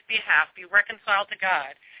on Christ's behalf, be reconciled to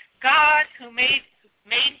God. God who made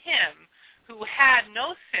him who had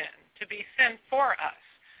no sin to be sin for us,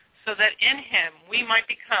 so that in him we might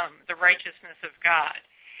become the righteousness of God.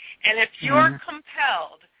 And if you're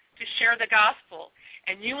compelled to share the gospel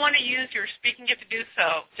and you want to use your speaking gift to do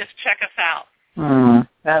so, just check us out.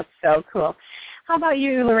 That's so cool. How about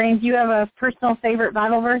you, Lorraine? Do you have a personal favorite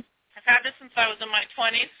Bible verse? I've had this since I was in my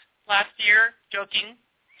 20s, last year, joking.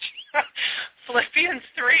 Philippians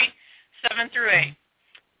 3:7 through 8.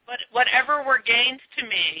 But whatever were gains to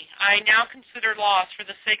me, I now consider loss for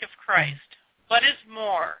the sake of Christ. What is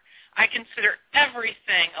more, I consider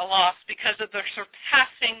everything a loss because of the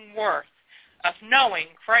surpassing worth of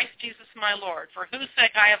knowing Christ Jesus my Lord, for whose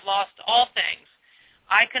sake I have lost all things.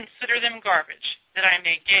 I consider them garbage, that I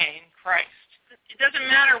may gain Christ. It doesn't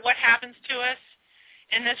matter what happens to us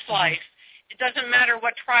in this life. It doesn't matter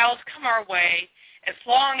what trials come our way, as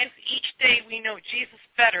long as each day we know Jesus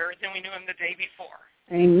better than we knew him the day before.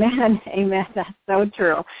 Amen. That's so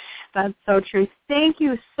true. That's so true. Thank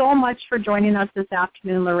you so much for joining us this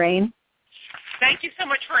afternoon, Lorraine. Thank you so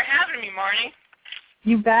much for having me, Marnie.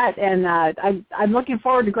 You bet, and I'm looking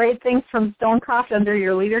forward to great things from Stonecroft under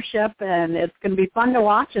your leadership, and it's going to be fun to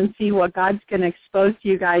watch and see what God's going to expose to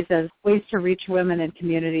you guys as ways to reach women and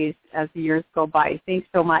communities as the years go by. Thanks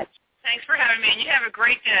so much. Thanks for having me, and you have a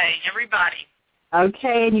great day, everybody.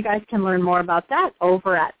 Okay, and you guys can learn more about that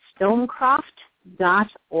over at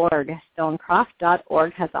Stonecroft.org.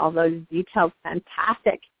 Stonecroft.org has all those details.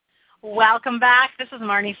 Fantastic. Welcome back. This is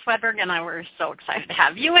Marnie Swedberg, and we're so excited to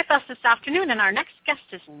have you with us this afternoon. And our next guest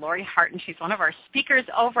is Lori Hart, and she's one of our speakers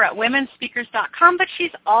over at womenspeakers.com, but she's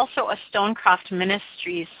also a Stonecroft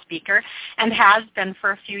Ministries speaker and has been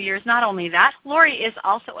for a few years. Not only that, Lori is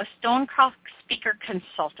also a Stonecroft speaker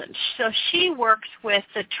consultant. So she works with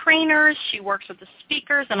the trainers, she works with the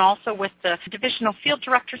speakers, and also with the divisional field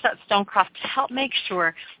directors at Stonecroft to help make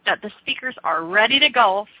sure that the speakers are ready to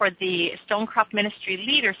go for the Stonecroft ministry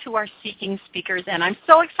leaders who are seeking speakers. And I'm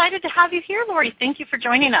so excited to have you here, Lori. Thank you for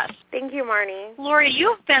joining us. Thank you, Marnie. Lori,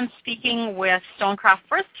 you've been speaking with Stonecroft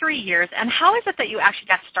for 3 years, and how is it that you actually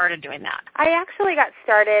got started doing that? I actually got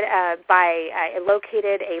started I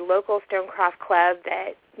located a local Stonecroft club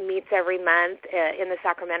that meets every month in the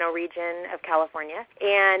Sacramento region of California,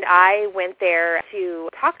 and I went there to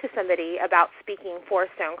talk to somebody about speaking for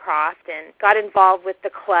Stonecroft and got involved with the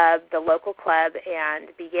club, the local club, and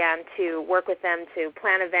began to work with them to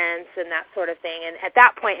plan events and that sort of thing, and at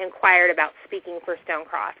that point inquired about speaking for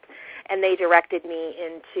Stonecroft. And they directed me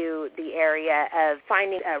into the area of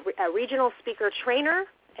finding a regional speaker trainer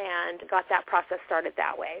and got that process started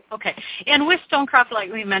that way. Okay. And with Stonecroft,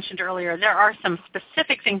 like we mentioned earlier, there are some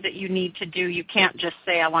specific things that you need to do. You can't just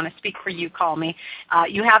say, I want to speak for you, call me.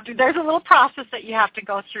 There's a little process that you have to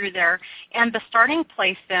go through there. And the starting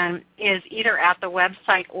place then is either at the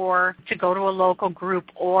website or to go to a local group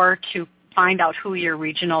or to find out who your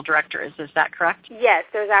regional director is. Is that correct? Yes,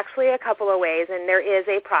 there's actually a couple of ways, and there is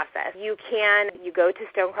a process. You go to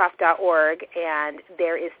Stonecroft.org, and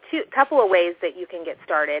there is a couple of ways that you can get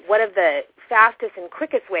started. One of the fastest and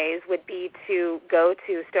quickest ways would be to go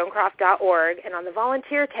to Stonecroft.org, and on the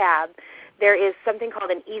volunteer tab, there is something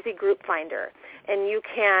called an Easy Group Finder, and you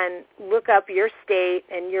can look up your state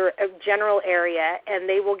and your general area, and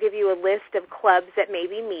they will give you a list of clubs that may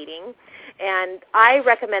be meeting. And I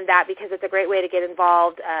recommend that because it's a great way to get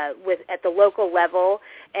involved at the local level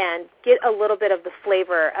and get a little bit of the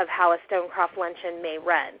flavor of how a Stonecroft luncheon may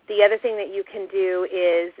run. The other thing that you can do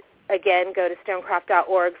is again, go to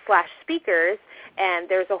stonecroft.org/speakers, and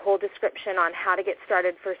there's a whole description on how to get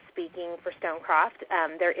started for speaking for Stonecroft.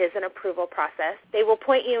 There is an approval process. They will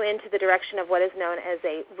point you into the direction of what is known as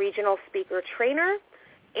a regional speaker trainer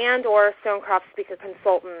and or Stonecroft speaker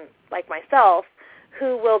consultant like myself,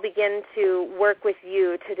 who will begin to work with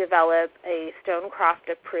you to develop a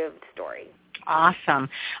Stonecroft-approved story. Awesome.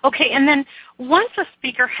 Okay, and then once a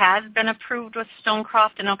speaker has been approved with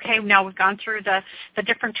Stonecroft, and okay, now we've gone through the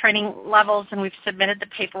different training levels and we've submitted the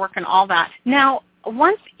paperwork and all that. Now,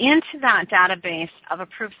 once into that database of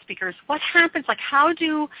approved speakers, what happens? Like, how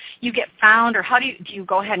do you get found, or how do you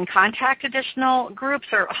go ahead and contact additional groups,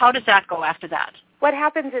 or how does that go after that? What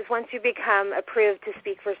happens is once you become approved to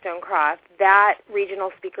speak for Stonecroft, that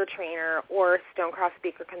regional speaker trainer or Stonecroft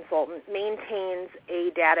speaker consultant maintains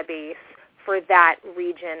a database for that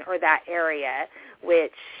region or that area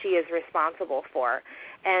which she is responsible for.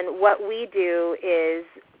 And what we do is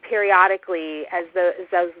periodically, as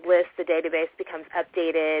those lists, the database becomes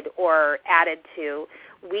updated or added to,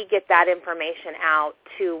 we get that information out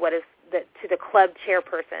to to the club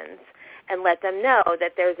chairpersons and let them know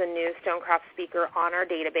that there's a new Stonecroft speaker on our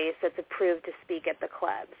database that's approved to speak at the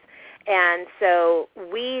clubs. And so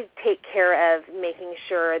we take care of making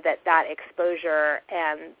sure that that exposure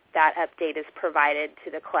and that update is provided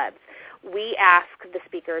to the clubs. We ask the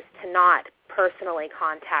speakers to not personally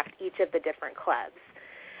contact each of the different clubs.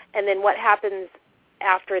 And then what happens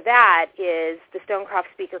after that is the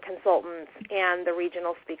Stonecroft speaker consultants and the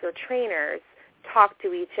regional speaker trainers talk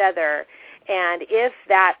to each other. And if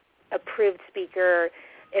that approved speaker,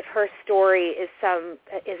 if her story is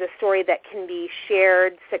a story that can be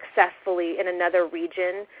shared successfully in another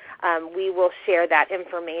region, we will share that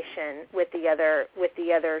information with the other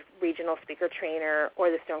regional speaker trainer or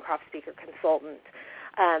the Stonecroft speaker consultant.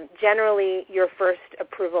 Generally, your first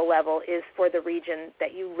approval level is for the region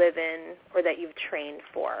that you live in or that you've trained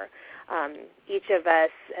for. Each of us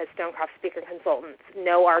as Stonecroft speaker consultants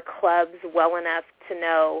know our clubs well enough to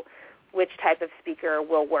know which type of speaker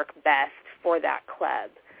will work best for that club.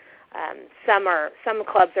 Some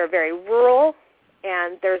clubs are very rural,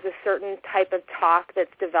 and there's a certain type of talk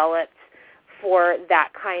that's developed for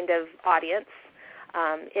that kind of audience.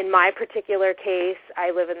 In my particular case,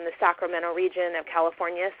 I live in the Sacramento region of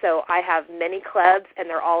California, so I have many clubs, and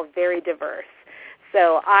they're all very diverse.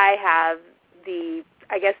 So I have the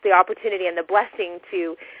opportunity and the blessing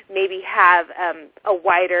to maybe have a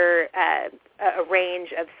wider a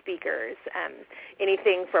range of speakers,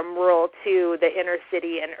 anything from rural to the inner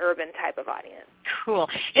city and urban type of audience. Cool.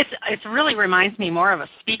 It really reminds me more of a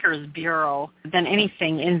speaker's bureau than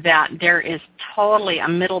anything, in that there is totally a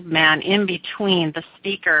middleman in between the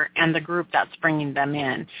speaker and the group that's bringing them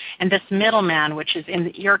in. And this middleman, which is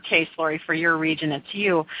in your case, Lori, for your region, it's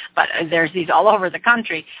you, but there's these all over the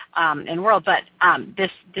country and world. But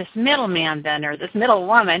this middleman then, or this middle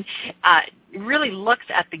woman, really looks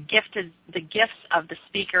at the gifts of the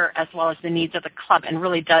speaker as well as the needs of the club, and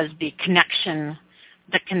really does the connection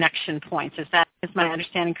points. Is my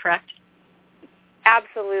understanding correct?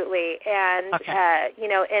 Absolutely, and okay.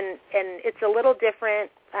 And it's a little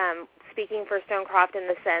different speaking for Stonecroft in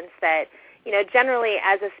the sense that, generally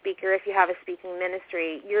as a speaker, if you have a speaking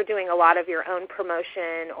ministry, you're doing a lot of your own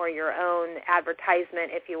promotion or your own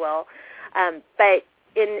advertisement, if you will. But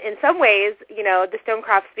in some ways, the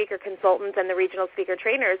Stonecroft speaker consultants and the regional speaker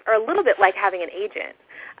trainers are a little bit like having an agent.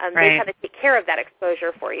 Right. They kind of take care of that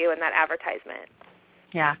exposure for you and that advertisement.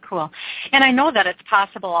 Yeah, cool. And I know that it's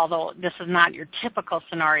possible, although this is not your typical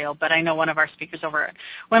scenario, but I know one of our speakers over at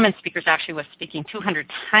Women Speakers actually was speaking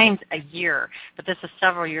 200 times a year, but this is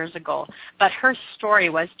several years ago. But her story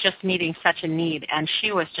was just meeting such a need, and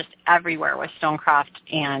she was just everywhere with Stonecroft.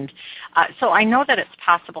 And so I know that it's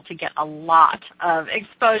possible to get a lot of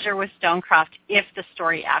exposure with Stonecroft if the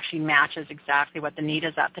story actually matches exactly what the need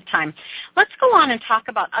is at the time. Let's go on and talk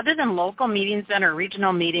about, other than local meetings then or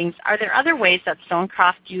regional meetings, are there other ways that Stonecroft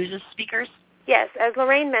uses speakers? Yes, as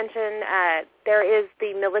Lorraine mentioned, there is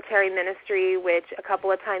the military ministry, which a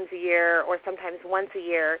couple of times a year or sometimes once a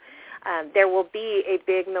year, there will be a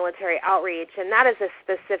big military outreach, and that is a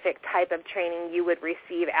specific type of training you would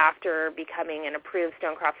receive after becoming an approved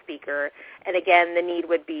Stonecroft speaker. And again, the need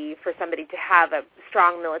would be for somebody to have a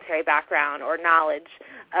strong military background or knowledge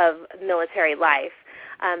of military life.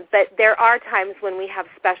 But there are times when we have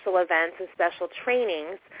special events and special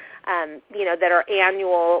trainings, that are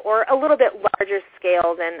annual or a little bit larger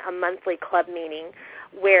scale than a monthly club meeting,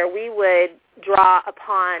 where we would draw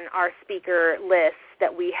upon our speaker list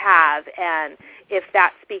that we have, and if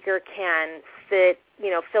that speaker can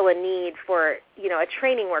fill a need for, a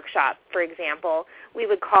training workshop, for example, we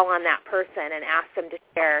would call on that person and ask them to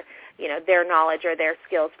share, their knowledge or their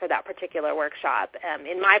skills for that particular workshop.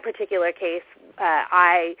 In my particular case,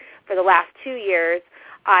 for the last 2 years,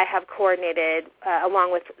 I have coordinated,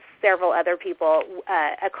 along with several other people,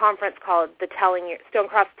 a conference called the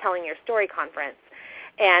Stonecroft Telling Your Story Conference.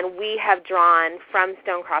 And we have drawn from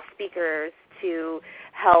Stonecroft speakers to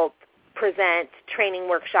help present training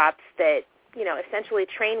workshops that, essentially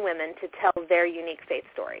train women to tell their unique faith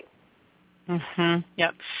story.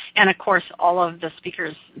 Yep. And, of course, all of the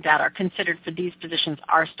speakers that are considered for these positions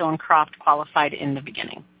are Stonecroft qualified in the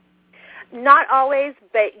beginning. Not always,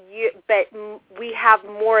 but we have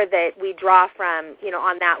more that we draw from,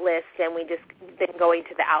 on that list, and we just been going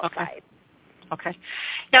to the outside. Okay.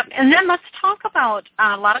 Yep. And then let's talk about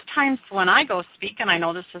a lot of times when I go speak, and I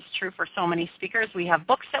know this is true for so many speakers, we have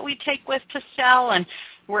books that we take with to sell, and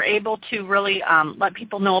we're able to really let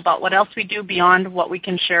people know about what else we do beyond what we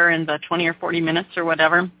can share in the 20 or 40 minutes or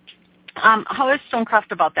whatever. How is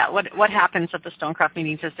Stonecroft about that? What happens at the Stonecroft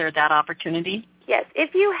meetings? Is there that opportunity? Yes.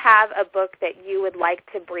 If you have a book that you would like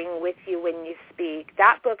to bring with you when you speak,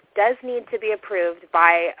 that book does need to be approved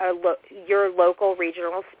by your local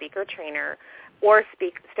regional speaker trainer or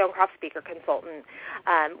Stonecroft speaker consultant,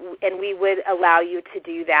 and we would allow you to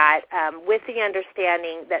do that with the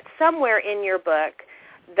understanding that somewhere in your book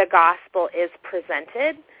the gospel is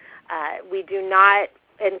presented. We do not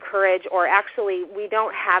encourage, or actually we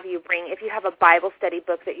don't have you bring, if you have a Bible study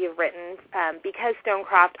book that you've written, because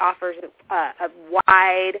Stonecroft offers a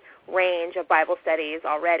wide range of Bible studies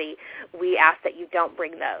already, we ask that you don't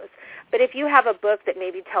bring those. But if you have a book that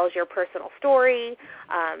maybe tells your personal story,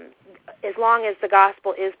 as long as the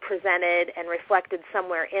gospel is presented and reflected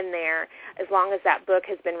somewhere in there, as long as that book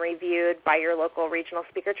has been reviewed by your local regional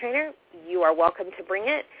speaker trainer, you are welcome to bring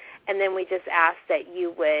it. And then we just ask that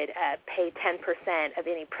you would pay 10% of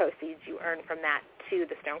any proceeds you earn from that to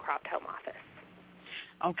the Stonecroft Home Office.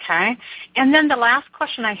 Okay. And then the last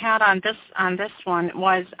question I had on this one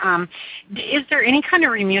was, is there any kind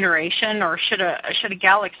of remuneration, or should a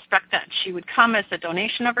gal expect that she would come as a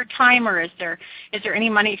donation of her time, or is there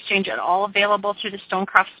any money exchange at all available through the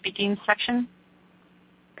Stonecroft speaking section?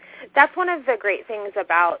 That's one of the great things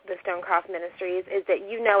about the Stonecroft Ministries is that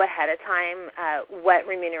you know ahead of time what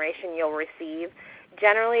remuneration you'll receive.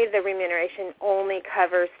 Generally, the remuneration only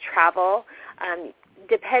covers travel.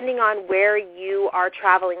 Depending on where you are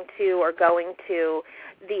traveling to or going to,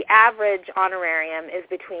 the average honorarium is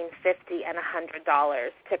between $50 and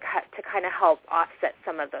 $100 to kind of help offset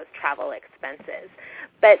some of those travel expenses.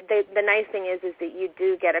 But the nice thing is that you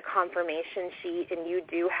do get a confirmation sheet, and you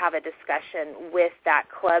do have a discussion with that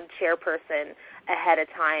club chairperson ahead of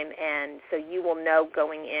time, and so you will know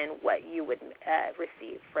going in what you would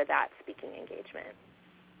receive for that speaking engagement.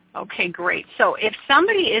 Okay, great. So if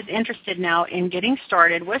somebody is interested now in getting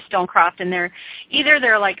started with Stonecroft, and they're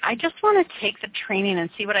like, I just want to take the training and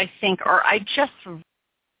see what I think, or I just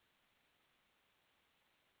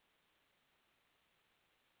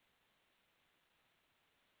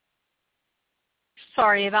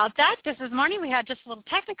Sorry about that. This is Marnie. We had just a little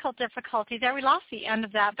technical difficulty there. We lost the end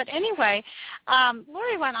of that. But anyway,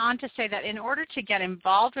 Lori went on to say that in order to get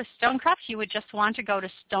involved with Stonecroft, you would just want to go to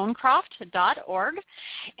stonecroft.org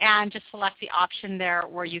and just select the option there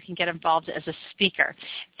where you can get involved as a speaker.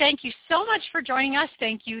 Thank you so much for joining us.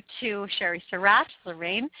 Thank you to Sherry Surratt,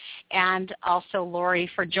 Lorraine, and also Lori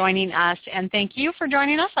for joining us. And thank you for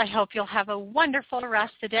joining us. I hope you'll have a wonderful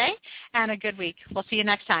rest of the day and a good week. We'll see you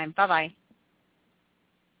next time. Bye-bye.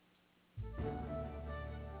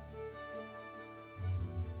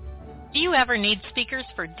 Do you ever need speakers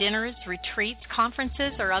for dinners, retreats,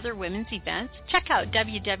 conferences, or other women's events? Check out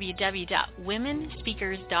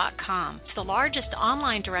www.womenspeakers.com. It's the largest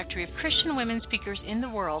online directory of Christian women speakers in the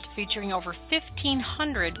world, featuring over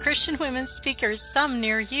 1,500 Christian women speakers, some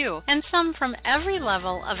near you, and some from every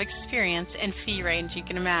level of experience and fee range you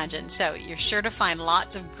can imagine. So you're sure to find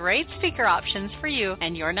lots of great speaker options for you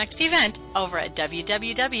and your next event over at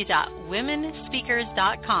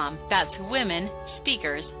www.womenspeakers.com. That's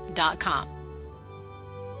womenspeakers.com.